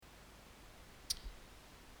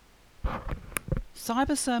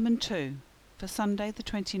Cyber Sermon 2 for Sunday the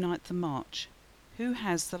 29th of March. Who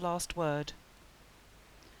has the last word?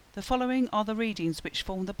 The following are the readings which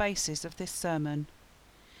form the basis of this sermon.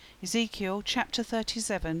 Ezekiel chapter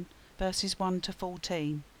 37 verses 1 to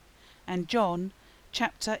 14 and John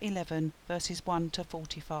chapter 11 verses 1 to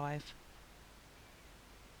 45.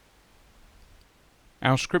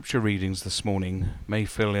 Our scripture readings this morning may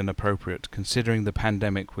feel inappropriate considering the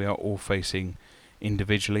pandemic we are all facing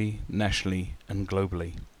individually, nationally and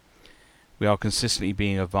globally. We are consistently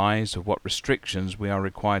being advised of what restrictions we are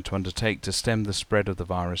required to undertake to stem the spread of the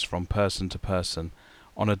virus from person to person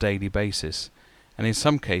on a daily basis, and in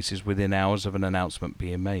some cases within hours of an announcement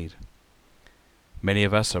being made. Many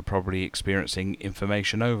of us are probably experiencing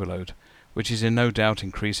information overload, which is in no doubt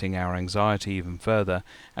increasing our anxiety even further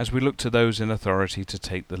as we look to those in authority to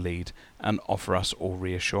take the lead and offer us all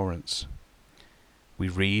reassurance. We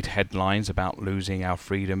read headlines about losing our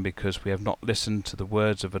freedom because we have not listened to the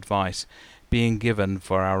words of advice being given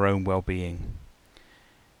for our own well-being.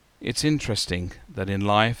 It's interesting that in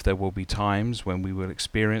life there will be times when we will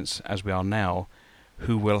experience, as we are now,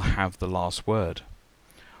 who will have the last word.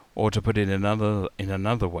 Or to put it in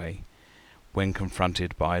another way, when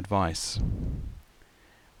confronted by advice.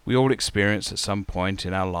 We all experience at some point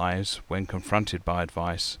in our lives, when confronted by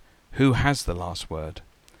advice, who has the last word.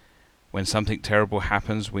 When something terrible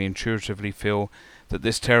happens, we intuitively feel that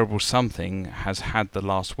this terrible something has had the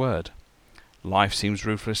last word. Life seems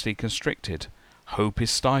ruthlessly constricted. Hope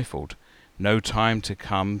is stifled. No time to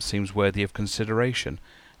come seems worthy of consideration,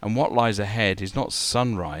 and what lies ahead is not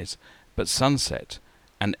sunrise, but sunset,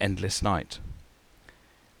 and endless night.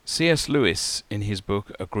 C.S. Lewis, in his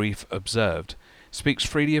book A Grief Observed, speaks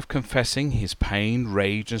freely of confessing his pain,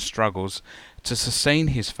 rage and struggles to sustain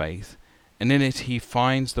his faith, and in it he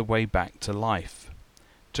finds the way back to life.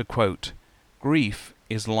 To quote, "Grief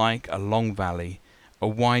is like a long valley, a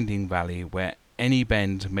winding valley where any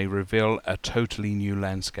bend may reveal a totally new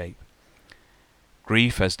landscape."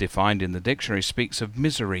 Grief, as defined in the dictionary, speaks of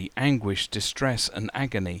misery, anguish, distress and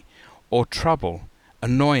agony, or trouble,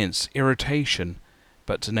 annoyance, irritation,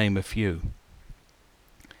 but to name a few.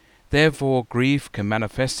 Therefore, grief can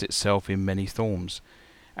manifest itself in many forms,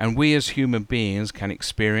 and we as human beings can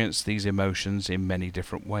experience these emotions in many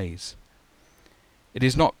different ways. It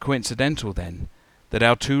is not coincidental, then, that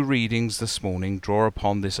our two readings this morning draw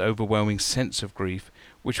upon this overwhelming sense of grief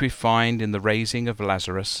which we find in the raising of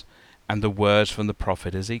Lazarus and the words from the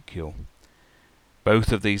prophet Ezekiel.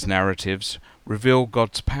 Both of these narratives reveal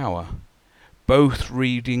God's power. Both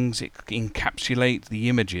readings encapsulate the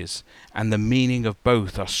images, and the meaning of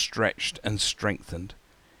both are stretched and strengthened.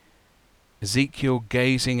 Ezekiel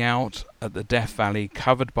gazing out at the Death Valley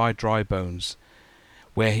covered by dry bones,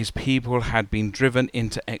 where his people had been driven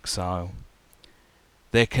into exile.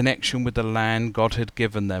 Their connection with the land God had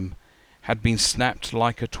given them had been snapped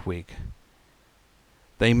like a twig.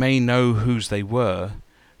 They may know whose they were,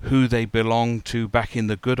 who they belonged to back in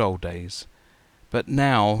the good old days, but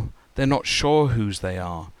now they're not sure whose they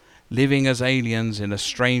are, living as aliens in a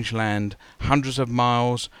strange land hundreds of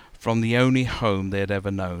miles from the only home they had ever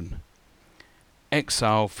known.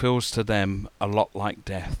 Exile feels to them a lot like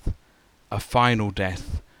death, a final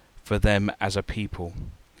death for them as a people.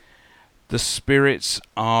 The spirits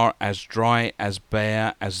are as dry, as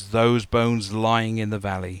bare as those bones lying in the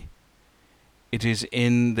valley. It is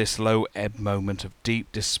in this low ebb moment of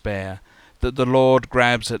deep despair that the Lord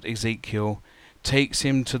grabs at Ezekiel, takes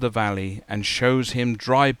him to the valley and shows him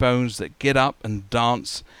dry bones that get up and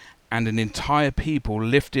dance, and an entire people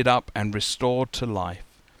lifted up and restored to life.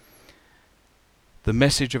 The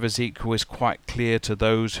message of Ezekiel is quite clear to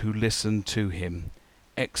those who listen to him.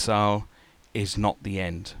 Exile is not the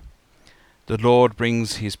end. The Lord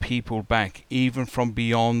brings his people back even from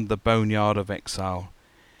beyond the boneyard of exile.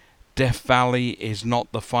 Death Valley is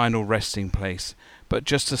not the final resting place, but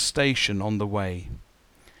just a station on the way.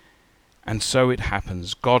 And so it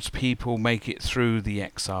happens. God's people make it through the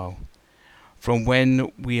exile. From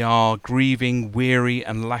when we are grieving, weary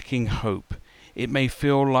and lacking hope, it may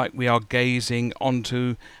feel like we are gazing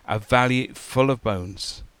onto a valley full of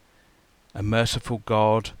bones. A merciful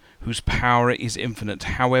God, whose power is infinite,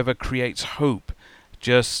 however, creates hope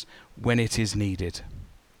just when it is needed.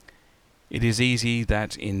 It is easy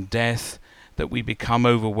that in death that we become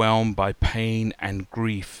overwhelmed by pain and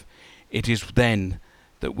grief. It is then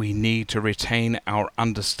that we need to retain our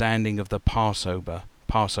understanding of the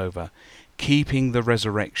Passover, keeping the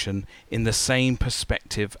resurrection in the same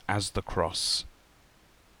perspective as the cross.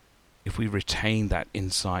 If we retain that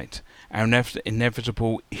insight, our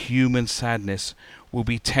inevitable human sadness will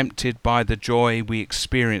be tempted by the joy we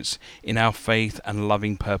experience in our faith and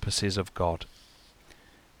loving purposes of God.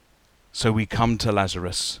 So we come to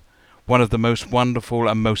Lazarus, one of the most wonderful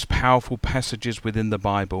and most powerful passages within the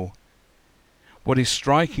Bible. What is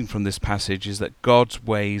striking from this passage is that God's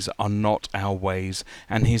ways are not our ways,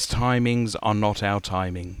 and his timings are not our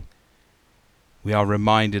timing. We are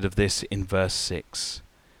reminded of this in verse 6.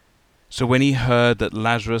 So when he heard that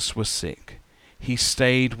Lazarus was sick, he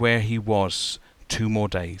stayed where he was 2 more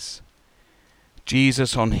days.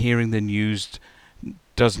 Jesus, on hearing the news,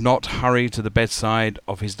 does not hurry to the bedside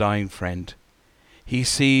of his dying friend. He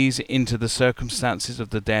sees into the circumstances of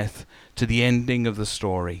the death to the ending of the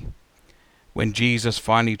story. When Jesus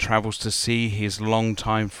finally travels to see his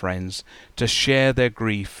long-time friends, to share their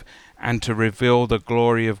grief and to reveal the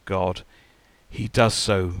glory of God, he does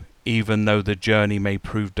so even though the journey may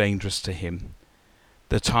prove dangerous to him.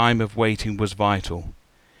 The time of waiting was vital.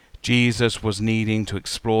 Jesus was needing to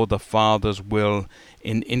explore the Father's will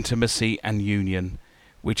in intimacy and union,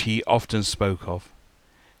 which he often spoke of.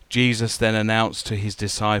 Jesus then announced to his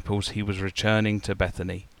disciples he was returning to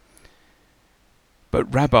Bethany.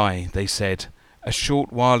 "But Rabbi," they said, "a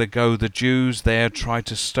short while ago the Jews there tried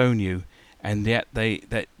to stone you, and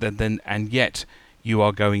yet you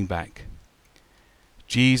are going back."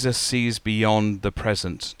 Jesus sees beyond the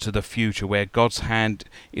present to the future, where God's hand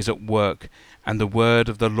is at work, and the word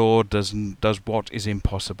of the Lord does what is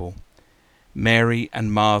impossible. Mary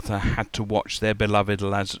and Martha had to watch their beloved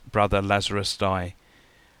brother Lazarus die.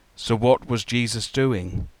 So what was Jesus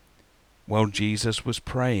doing? Well, Jesus was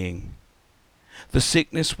praying. The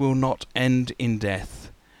sickness will not end in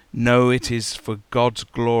death. No, it is for God's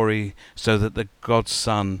glory, so that the God's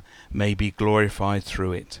Son may be glorified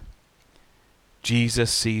through it.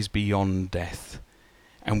 Jesus sees beyond death,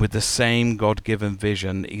 and with the same God-given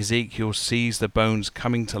vision, Ezekiel sees the bones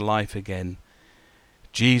coming to life again.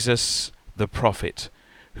 Jesus, the prophet,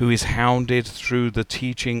 who is hounded through the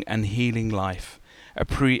teaching and healing life,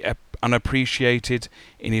 unappreciated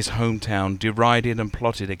in his hometown, derided and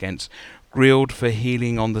plotted against, grilled for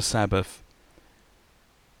healing on the Sabbath,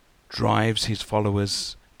 drives his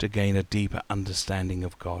followers to gain a deeper understanding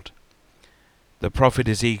of God. The prophet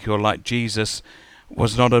Ezekiel, like Jesus,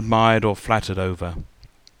 was not admired or flattered over,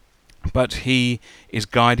 but he is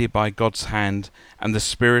guided by God's hand and the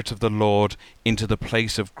Spirit of the Lord into the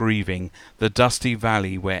place of grieving, the dusty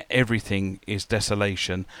valley where everything is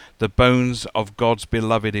desolation, the bones of God's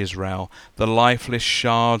beloved Israel, the lifeless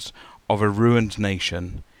shards of a ruined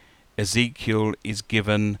nation. Ezekiel is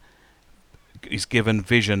given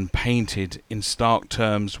vision painted in stark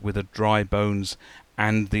terms with the dry bones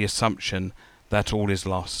and the assumption that all is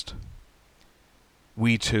lost.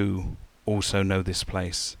 We too also know this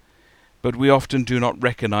place, but we often do not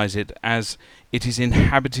recognize it, as it is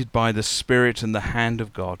inhabited by the Spirit and the hand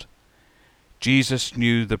of God. Jesus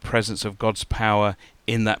knew the presence of God's power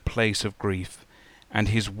in that place of grief, and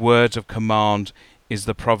his words of command is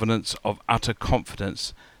the provenance of utter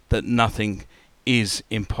confidence that nothing is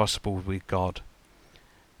impossible with God.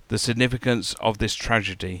 The significance of this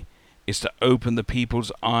tragedy is to open the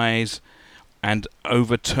people's eyes and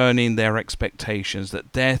overturning their expectations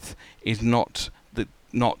that death is not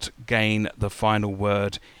gain the final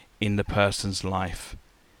word in the person's life.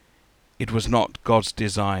 It was not God's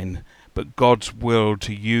design, but God's will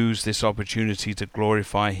to use this opportunity to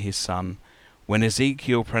glorify his Son. When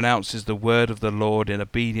Ezekiel pronounces the word of the Lord in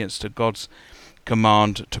obedience to God's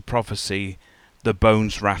command to prophecy, the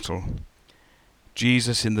bones rattle.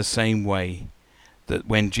 Jesus, in the same way, that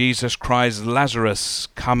when Jesus cries, "Lazarus,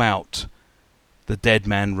 come out," the dead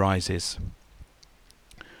man rises.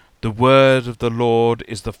 The word of the Lord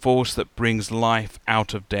is the force that brings life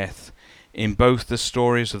out of death, in both the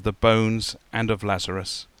stories of the bones and of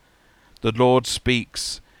Lazarus. The Lord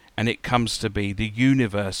speaks, and it comes to be. The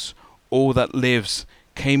universe, all that lives,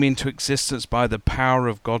 came into existence by the power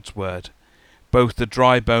of God's word. Both the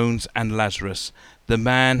dry bones and Lazarus, the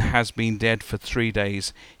man has been dead for 3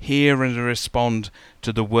 days, hear and respond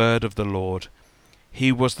to the word of the Lord.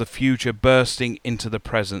 He was the future bursting into the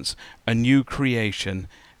presence, a new creation,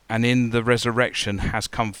 and in the resurrection has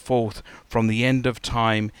come forth from the end of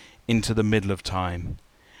time into the middle of time.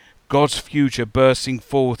 God's future bursting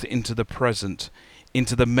forth into the present,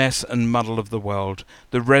 into the mess and muddle of the world.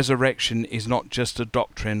 The resurrection is not just a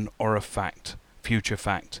doctrine or a fact, future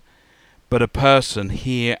fact, but a person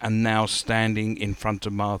here and now standing in front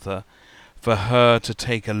of Martha, for her to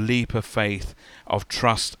take a leap of faith, of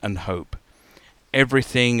trust and hope.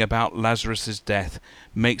 Everything about Lazarus' death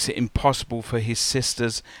makes it impossible for his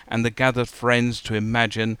sisters and the gathered friends to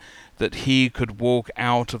imagine that he could walk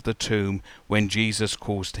out of the tomb when Jesus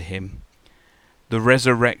calls to him. The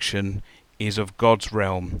resurrection is of God's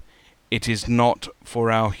realm. It is not for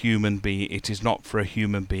a human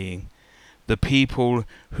being. The people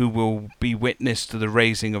who will be witness to the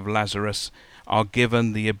raising of Lazarus are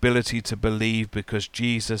given the ability to believe because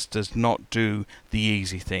Jesus does not do the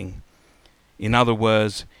easy thing. In other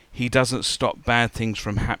words, he doesn't stop bad things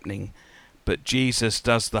from happening, but Jesus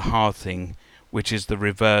does the hard thing, which is the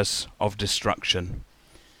reverse of destruction.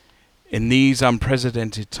 In these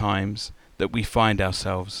unprecedented times that we find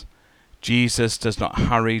ourselves, Jesus does not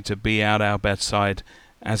hurry to be at our bedside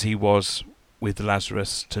as he was with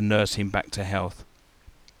Lazarus to nurse him back to health.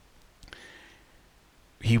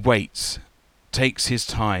 He waits, takes his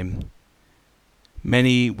time.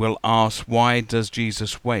 Many will ask, why does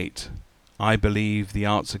Jesus wait? I believe the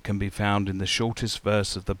answer can be found in the shortest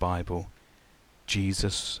verse of the Bible.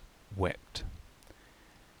 Jesus wept.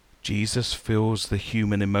 Jesus feels the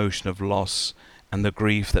human emotion of loss and the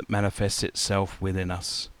grief that manifests itself within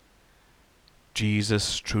us.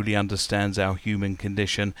 Jesus truly understands our human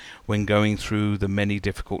condition when going through the many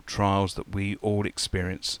difficult trials that we all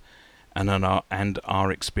experience and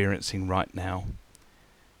are experiencing right now.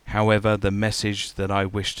 However, the message that I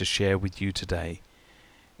wish to share with you today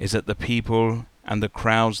is that the people and the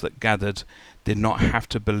crowds that gathered did not have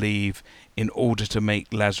to believe in order to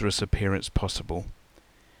make Lazarus' appearance possible.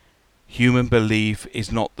 Human belief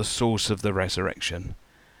is not the source of the resurrection,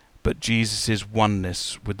 but Jesus'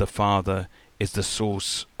 oneness with the Father is the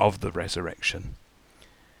source of the resurrection.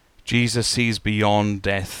 Jesus sees beyond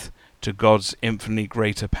death to God's infinitely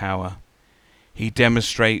greater power. He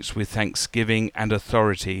demonstrates with thanksgiving and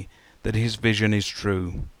authority that his vision is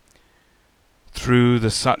true. Through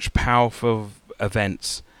such powerful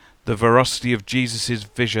events, the veracity of Jesus'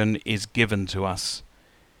 vision is given to us.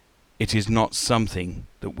 It is not something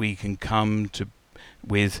that we can come to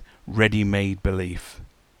with ready-made belief.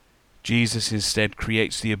 Jesus instead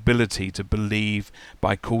creates the ability to believe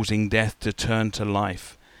by causing death to turn to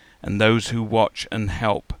life, and those who watch and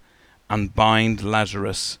help unbind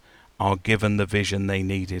Lazarus are given the vision they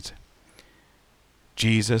needed.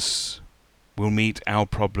 Jesus will meet our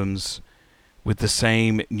problems with the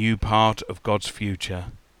same new part of God's future.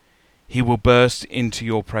 He will burst into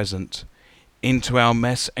your present, into our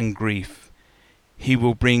mess and grief. He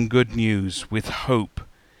will bring good news with hope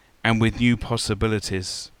and with new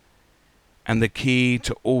possibilities. And the key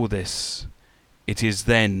to all this, it is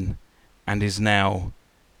then and is now,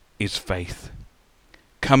 is faith.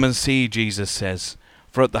 Come and see, Jesus says,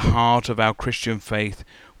 for at the heart of our Christian faith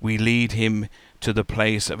we lead him to the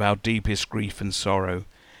place of our deepest grief and sorrow.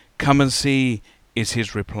 Come and see is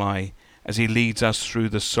his reply, as he leads us through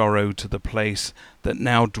the sorrow to the place that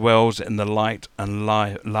now dwells in the light and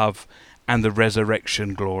love and the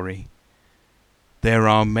resurrection glory. There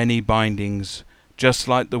are many bindings, just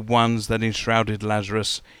like the ones that enshrouded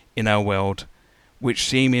Lazarus in our world, which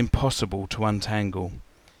seem impossible to untangle.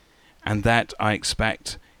 And that, I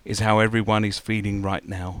expect, is how everyone is feeling right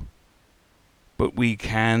now. But we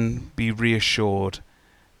can be reassured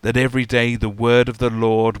that every day the word of the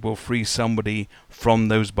Lord will free somebody from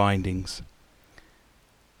those bindings.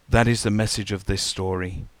 That is the message of this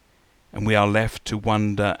story, and we are left to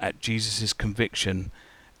wonder at Jesus' conviction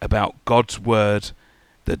about God's word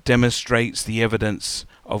that demonstrates the evidence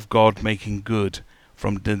of God making good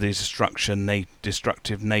from the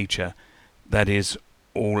destructive nature that is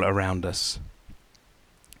all around us.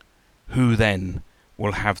 Who then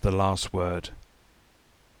will have the last word?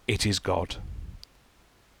 It is God.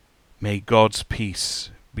 May God's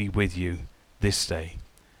peace be with you this day.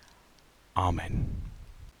 Amen.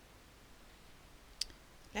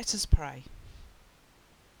 Let us pray.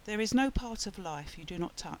 There is no part of life you do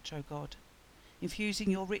not touch, O God, infusing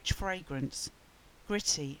your rich fragrance,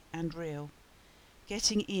 gritty and real,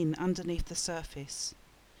 getting in underneath the surface,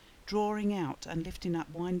 drawing out and lifting up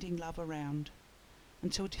winding love around,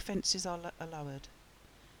 until defences are lowered,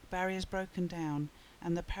 barriers broken down,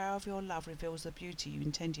 and the power of your love reveals the beauty you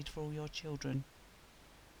intended for all your children.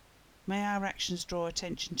 May our actions draw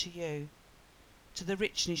attention to you, to the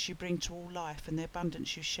richness you bring to all life and the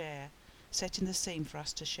abundance you share, setting the scene for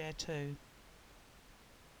us to share too.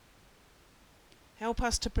 Help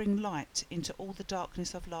us to bring light into all the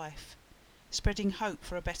darkness of life, spreading hope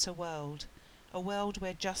for a better world, a world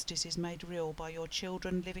where justice is made real by your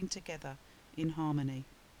children living together in harmony.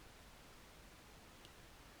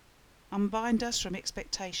 Unbind us from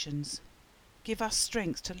expectations. Give us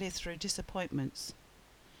strength to live through disappointments.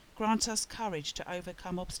 Grant us courage to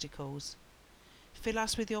overcome obstacles. Fill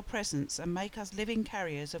us with your presence and make us living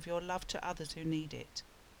carriers of your love to others who need it.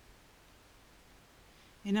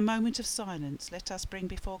 In a moment of silence, let us bring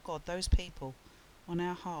before God those people on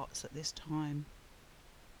our hearts at this time.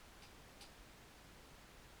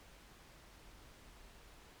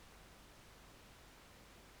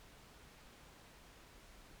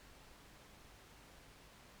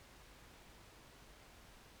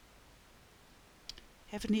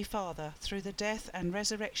 Heavenly Father, through the death and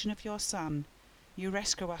resurrection of your Son, you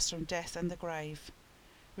rescue us from death and the grave.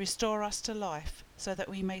 Restore us to life, so that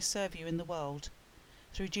we may serve you in the world.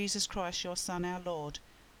 Through Jesus Christ, your Son, our Lord,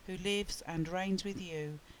 who lives and reigns with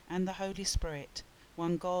you and the Holy Spirit,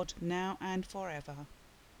 one God, now and forever.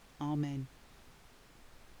 Amen.